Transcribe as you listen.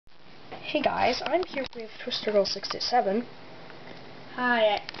Hey guys, I'm here with TwisterGirl687.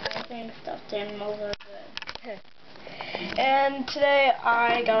 Hi, I think stuffed animals are good. And today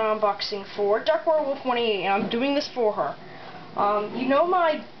I got an unboxing for Darkwaterwolf188, and I'm doing this for her. You know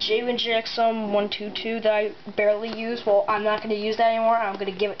my jWIN JX-M122 that I barely use? Well, I'm not going to use that anymore. I'm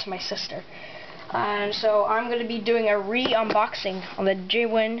going to give it to my sister. And so I'm going to be doing a re-unboxing on the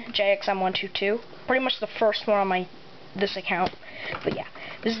jWIN JX-M122. Pretty much the first one on this account. But yeah,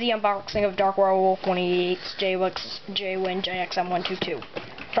 this is the unboxing of Darkwaterwolf188's jWIN JX-M122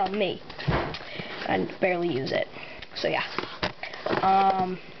 from me. I barely use it. So yeah.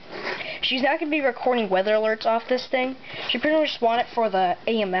 She's not going to be recording weather alerts off this thing. She pretty much just wanted it for the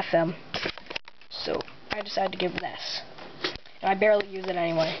AM/FM. So I decided to give her this. And I barely use it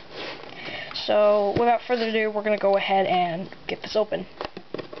anyway. So without further ado, we're going to go ahead and get this open.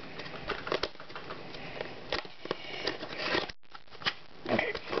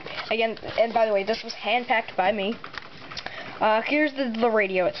 Okay. Again, and by the way, this was hand-packed by me. Here's the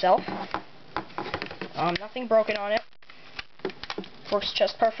radio itself. Nothing broken on it. Works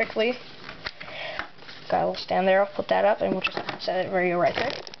just perfectly. Got a little stand there. I'll put that up, and we'll just set it radio right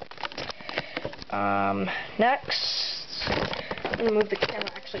there. Next, I'm gonna move the camera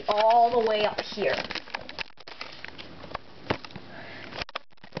actually all the way up here.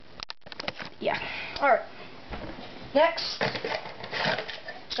 Yeah. All right. Next,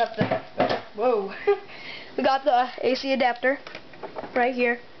 got the we got the AC adapter right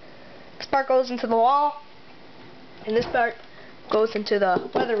here. This part goes into the wall, and this part goes into the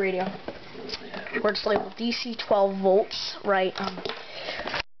weather radio, where it's labeled DC 12 volts. Right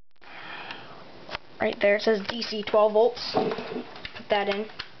there it says DC 12 volts. Put that in,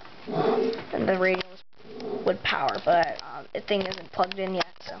 and the radio would power, but the thing isn't plugged in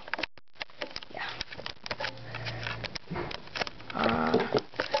yet, so yeah.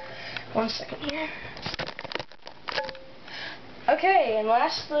 One second here. Okay, and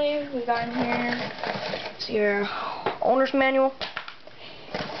lastly, we got in here, it's your owner's manual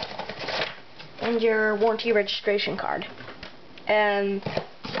and your warranty registration card. And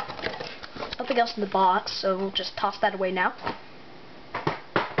nothing else in the box, so we'll just toss that away now.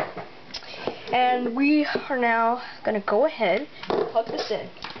 And we are now going to go ahead and plug this in.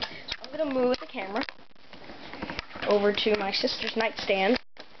 So I'm going to move the camera over to my sister's nightstand.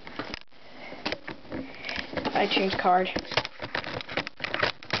 iTunes card.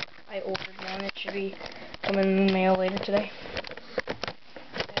 I ordered one. It should be coming in the mail later today.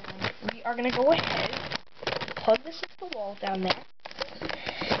 And we are going to go ahead and plug this into the wall down there,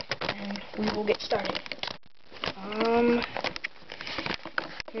 and we will get started.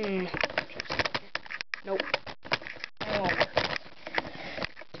 Nope. Oh.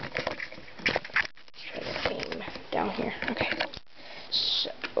 Try to aim down here. Okay. So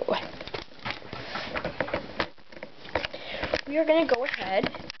we are going to go ahead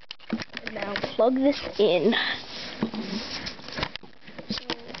and now plug this in. So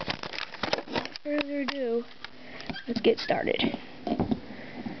without further ado, let's get started.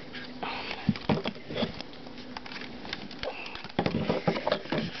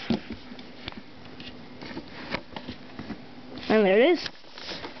 And there it is.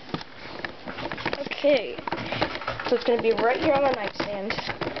 Okay, so it's going to be right here on the nightstand.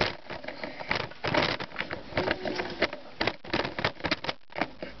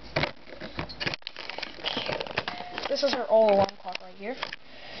 This is our old alarm clock right here.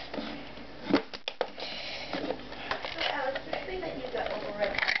 Alex, the thing that you got over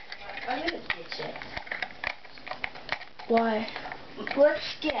right now, I'm gonna ditch it. Why?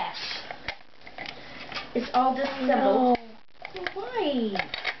 Let's guess. It's all disassembled. No. Why?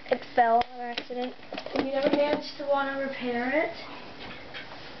 It fell on accident. You never managed to want to repair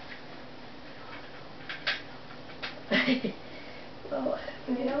it? Well, I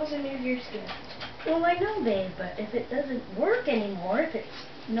mean, that was a New Year's gift. Well, I know, babe, but if it doesn't work anymore, if it's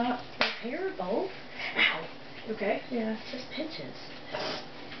not repairable... Ow! Okay? Yeah, it's just pinches.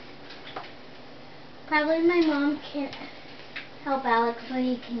 Probably my mom can't help Alex so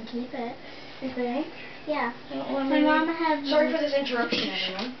he can keep it. You think? Yeah. Well, my mom has... Sorry for this interruption,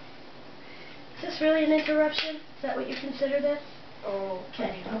 everyone. Is this really an interruption? Is that what you consider this?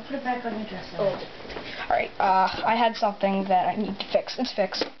 Okay. I'll put it back on your dresser. Alright, I had something that I need to fix. It's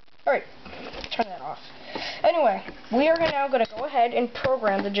fixed. Alright, turn that off. Anyway, we are now going to go ahead and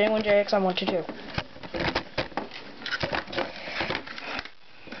program the jWIN JX-M122.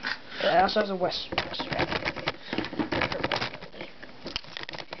 It also has a West strap.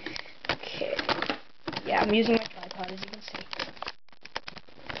 Okay. Yeah, I'm using my tripod, as you can see.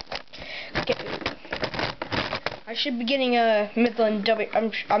 Okay. I I should be getting a Midland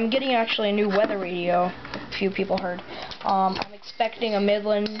I'm getting actually a new weather radio. A few people heard. I'm expecting a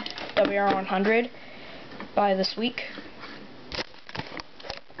Midland WR100 by this week.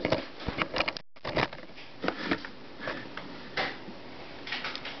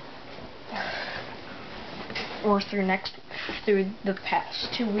 Or through the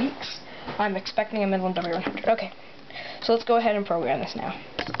past 2 weeks, I'm expecting a Midland W100. Okay, so let's go ahead and program this now.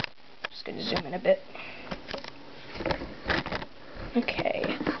 Just gonna zoom in a bit. Okay,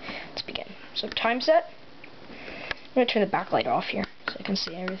 let's begin. So time set. I'm gonna turn the backlight off here so I can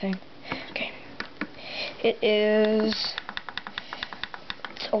see everything. Okay, it is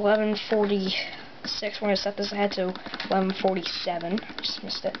 11:46. We're gonna set this ahead to 11:47. Just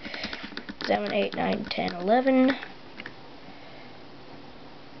missed it. 7, 8, 9, 10, 11.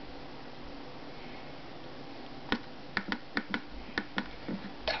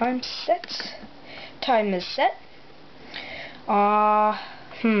 Time set. Time is set.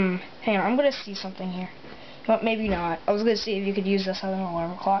 Hang on, I'm gonna see something here. But maybe not. I was gonna see if you could use this as an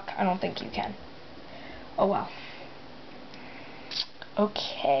alarm clock. I don't think you can. Oh well.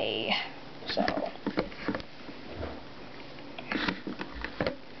 Okay. So.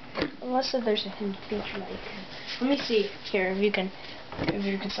 Unless if there's a hidden feature that you can. Let me see here if you can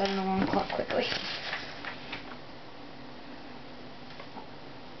set an alarm clock quickly.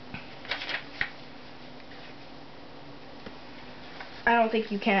 I don't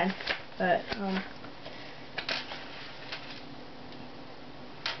think you can, but Can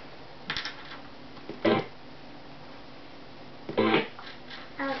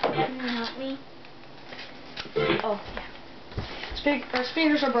you help me? oh yeah. Our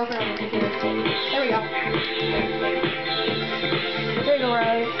speakers are broken on the computer. There we go. There you go,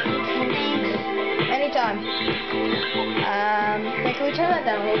 Riley. Anytime. Hey, can we turn that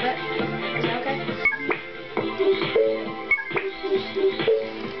down a little bit? Is that okay?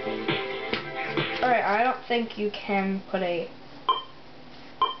 Alright, I don't think you can put a...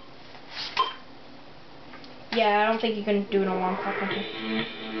 Yeah, I don't think you can do an alarm clock on here.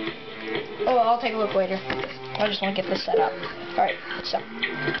 Oh, I'll take a look later. I just want to get this set up. Alright, so,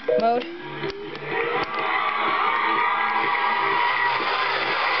 mode.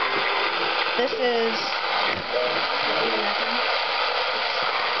 This is...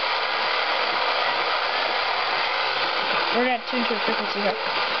 We're going to tune to a frequency here.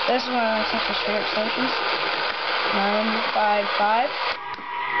 This is one of my central straight stations. 955.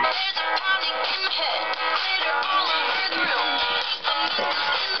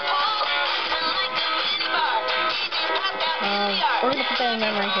 We're going to put that in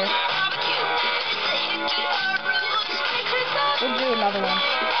memory here. We'll do another one.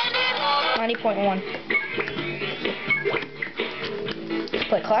 90.1. Let's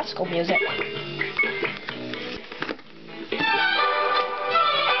play classical music.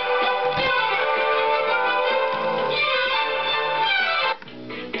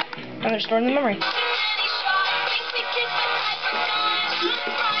 And they're stored in the memory.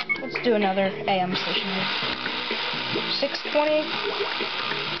 Let's do another AM station here. 620.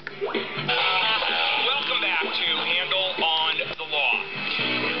 Welcome back to Handle on the Law.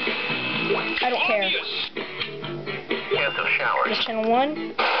 I don't care. Just channel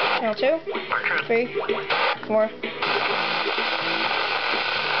 1, channel 2, 3, 4.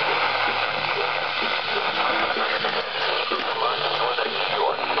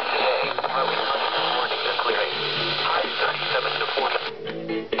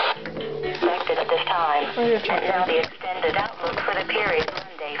 Now the extended outlook for the period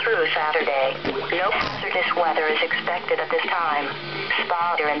Monday through Saturday. No hazardous weather is expected at this time.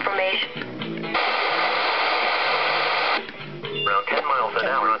 Spotter information. Around 10 miles an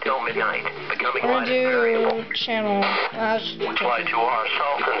hour until midnight. Becoming We're light and variable. gonna do channel. Fly to our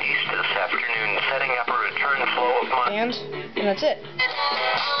south and east this afternoon, setting up a return flow of And that's it.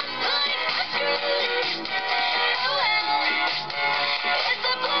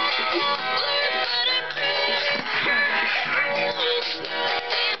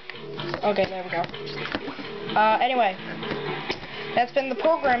 Okay, there we go. Anyway, that's been the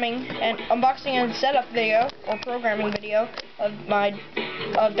programming and unboxing and setup video, or programming video, of my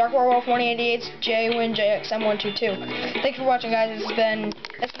Darkwaterwolf188's jWIN JX-M122. Thanks for watching, guys. This has been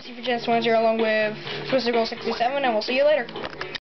SPC for Gen 10 along with Twisted Girl 67, and we'll see you later.